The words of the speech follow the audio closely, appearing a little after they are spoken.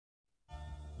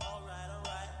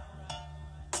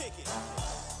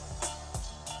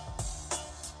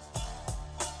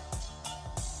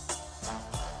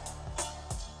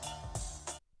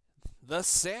The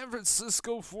San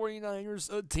Francisco 49ers,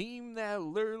 a team that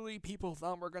literally people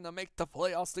thought were going to make the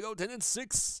playoffs to go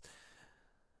 10-6.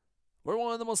 We're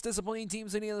one of the most disappointing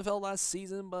teams in the NFL last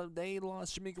season, but they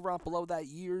lost Jimmy Garoppolo that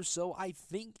year, so I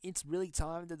think it's really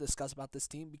time to discuss about this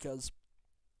team because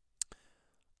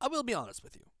I will be honest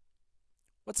with you.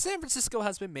 What San Francisco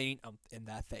has been making in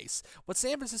that face, what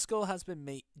San Francisco has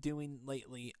been doing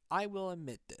lately, I will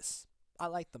admit this. I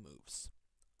like the moves.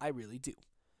 I really do.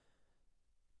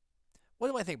 What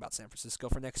do I think about San Francisco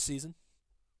for next season?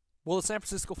 Will the San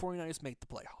Francisco 49ers make the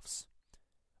playoffs?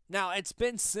 Now, it's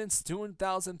been since the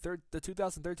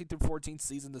 2013 through 14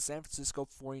 season the San Francisco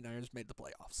 49ers made the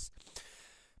playoffs.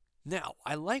 Now,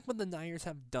 I like what the Niners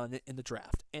have done in the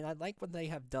draft, and I like what they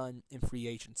have done in free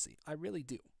agency. I really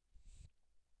do.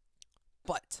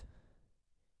 But,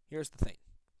 here's the thing.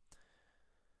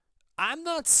 I'm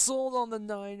not sold on the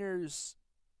Niners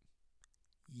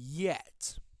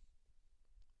yet.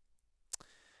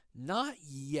 Not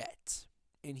yet.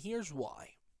 And here's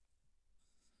why.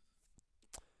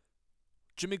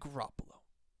 Jimmy Garoppolo.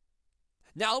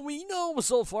 Now we know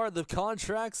so far the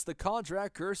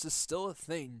contract curse is still a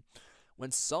thing.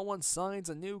 When someone signs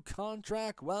a new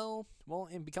contract,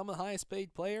 and become a highest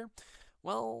paid player,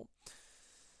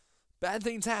 bad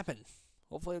things happen.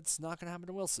 Hopefully it's not going to happen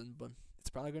to Wilson, but it's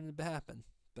probably going to happen.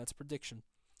 That's a prediction.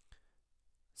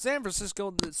 San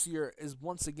Francisco this year is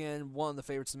once again one of the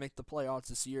favorites to make the playoffs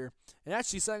this year, and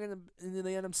actually second in the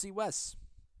NFC West.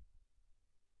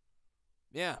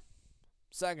 Yeah,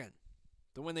 second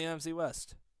to win the NFC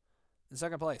West, in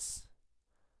second place.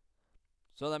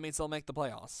 So that means they'll make the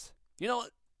playoffs. You know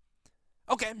what?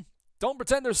 Okay, don't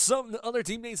pretend there's some other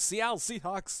team named Seattle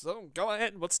Seahawks. So go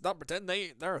ahead, let's not pretend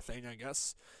they're a thing, I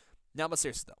guess. Now, but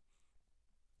seriously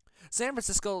though, San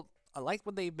Francisco, I like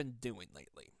what they've been doing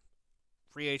lately.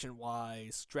 Free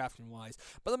agent-wise, drafting-wise.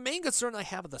 But the main concern I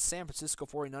have with the San Francisco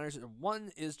 49ers, one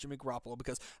is Jimmy Garoppolo,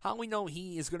 because how do we know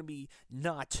he is going to be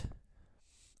not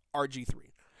RG3?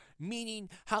 Meaning,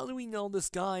 how do we know this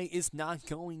guy is not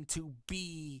going to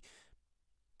be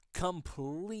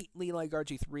completely like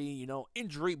RG3,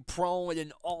 injury-prone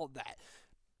and all that?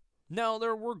 Now,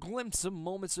 there were glimpses of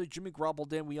moments that Jimmy Garoppolo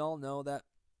did. We all know that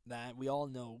we all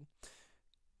know.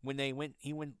 When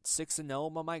he went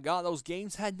 6-0, but my God, those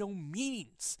games had no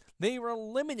meanings. They were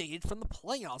eliminated from the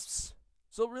playoffs.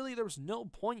 So really, there was no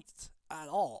point at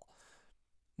all.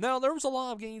 Now, there was a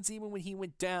lot of games, even when he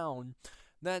went down,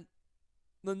 that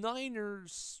the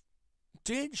Niners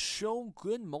did show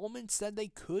good moments that they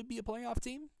could be a playoff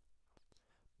team.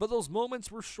 But those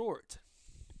moments were short.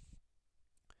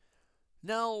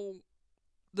 Now,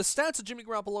 the stats of Jimmy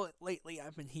Garoppolo lately,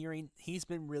 I've been hearing, he's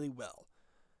been really well.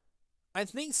 I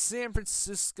think San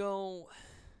Francisco,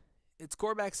 its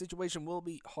quarterback situation will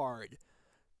be hard.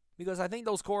 Because I think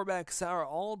those quarterbacks are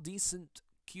all decent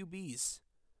QBs.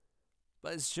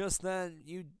 But it's just that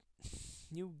you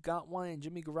got one in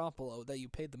Jimmy Garoppolo that you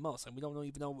paid the most. And we don't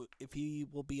even know if he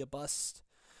will be a bust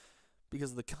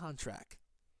because of the contract.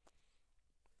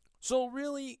 So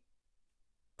really,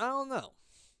 I don't know.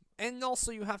 And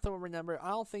also you have to remember, I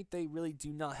don't think they really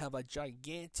do not have a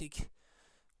gigantic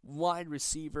wide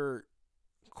receiver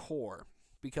core,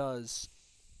 because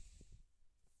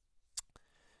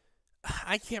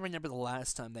I can't remember the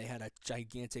last time they had a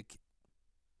gigantic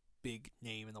big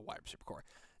name in the wide receiver core.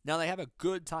 Now they have a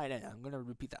good tight end. I'm going to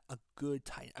repeat that. A good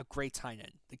tight end. A great tight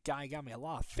end. The guy got me a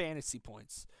lot of fantasy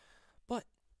points. But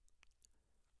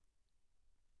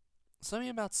something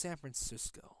about San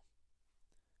Francisco.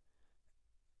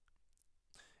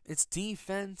 Its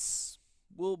defense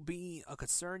will be a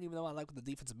concern, even though I like what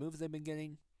the defensive moves they've been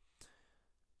getting.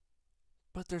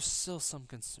 But there's still some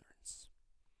concerns.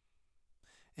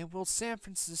 And will San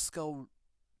Francisco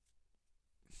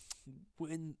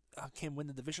can win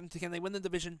the division? Can they win the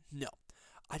division? No.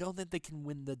 I don't think they can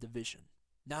win the division.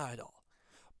 Not at all.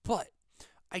 But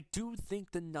I do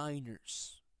think the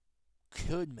Niners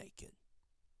could make it.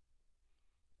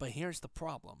 But here's the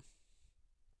problem.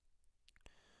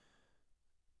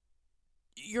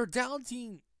 You're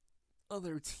doubting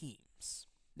other teams.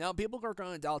 Now, people are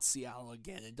going to doubt Seattle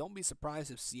again, and don't be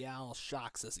surprised if Seattle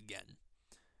shocks us again.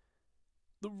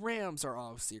 The Rams are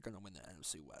obviously going to win the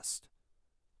NFC West.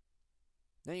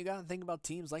 Now, you got to think about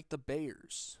teams like the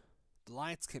Bears. The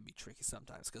Lions can be tricky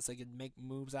sometimes because they can make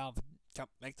moves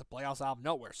make the playoffs out of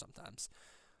nowhere sometimes.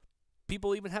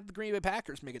 People even have the Green Bay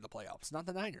Packers making the playoffs, not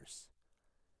the Niners.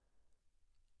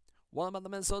 What about the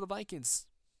Minnesota Vikings?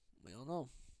 We don't know.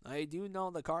 I do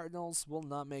know the Cardinals will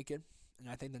not make it, and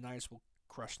I think the Niners will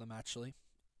crush them, actually.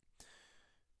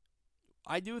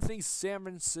 I do think San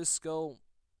Francisco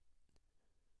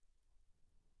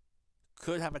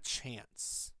could have a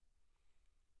chance.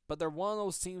 But they're one of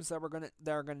those teams that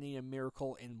are gonna need a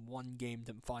miracle in one game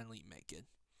to finally make it.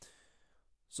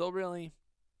 So really,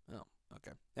 oh,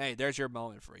 okay. Hey, there's your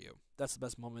moment for you. That's the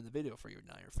best moment in the video for you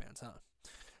Niner fans, huh?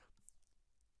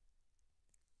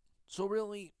 So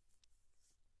really,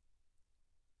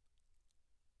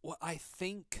 what I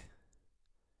think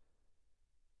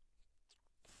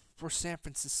for San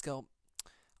Francisco,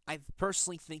 I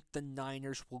personally think the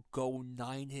Niners will go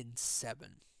 9-7.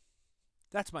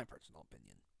 That's my personal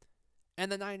opinion. And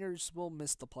the Niners will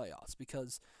miss the playoffs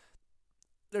because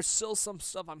there's still some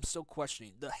stuff I'm still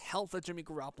questioning. The health of Jimmy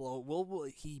Garoppolo, will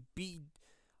he be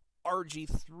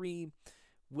RG3?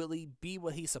 Will he be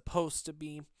what he's supposed to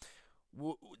be?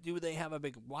 Do they have a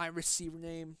big wide receiver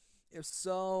name? If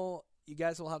so, you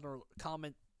guys will have to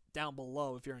comment down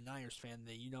below if you're a Niners fan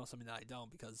that you know something that I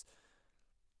don't, because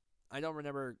I don't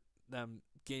remember them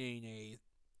getting a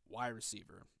wide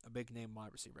receiver, a big name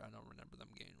wide receiver. I don't remember them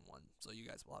getting one. So you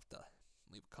guys will have to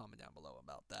leave a comment down below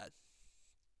about that.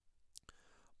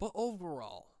 But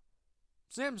overall,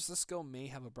 San Francisco may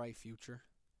have a bright future.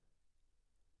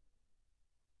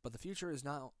 But the future is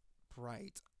not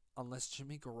bright unless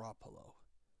Jimmy Garoppolo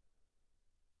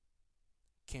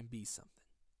can be something.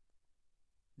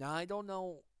 Now, I don't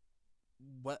know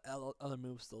what other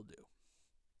moves they'll do.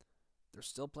 There's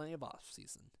still plenty of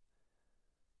off-season.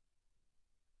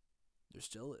 There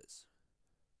still is.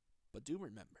 But do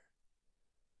remember,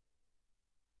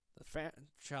 the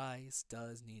franchise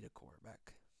does need a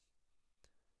quarterback.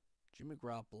 Jimmy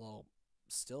Garoppolo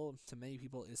still, to many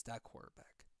people, is that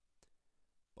quarterback.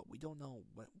 But we don't know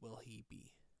what will he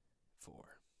be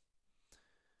for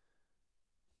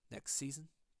next season,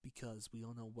 because we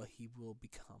don't know what he will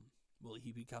become. Will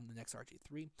he become the next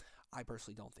RG3? I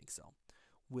personally don't think so.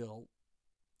 Will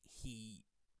he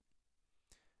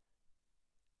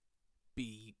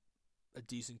be a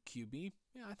decent QB?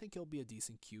 Yeah, I think he'll be a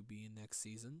decent QB next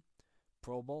season.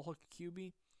 Pro Bowl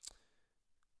QB?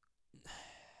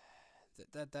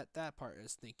 That part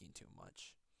is thinking too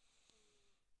much.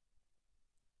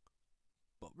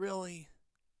 But really,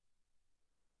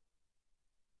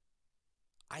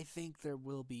 I think there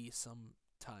will be some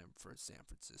time for San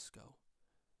Francisco.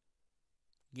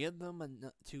 Give them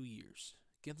 2 years.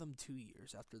 Give them 2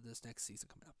 years after this next season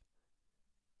coming up,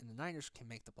 and the Niners can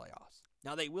make the playoffs.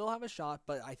 Now, they will have a shot,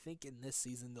 but I think in this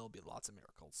season there'll be lots of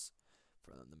miracles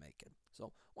for them to make it.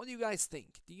 So, what do you guys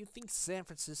think? Do you think San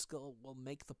Francisco will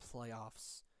make the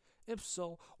playoffs? If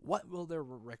so, what will their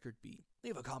record be?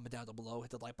 Leave a comment down below,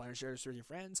 hit the like button, share this with your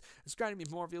friends. Subscribe to me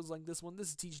for more videos like this one. This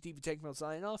is TGTV Taking Notes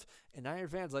signing off. And Niner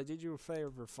fans, I did you a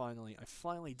favor finally. I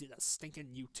finally did a stinking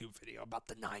YouTube video about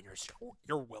the Niners.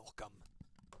 You're welcome.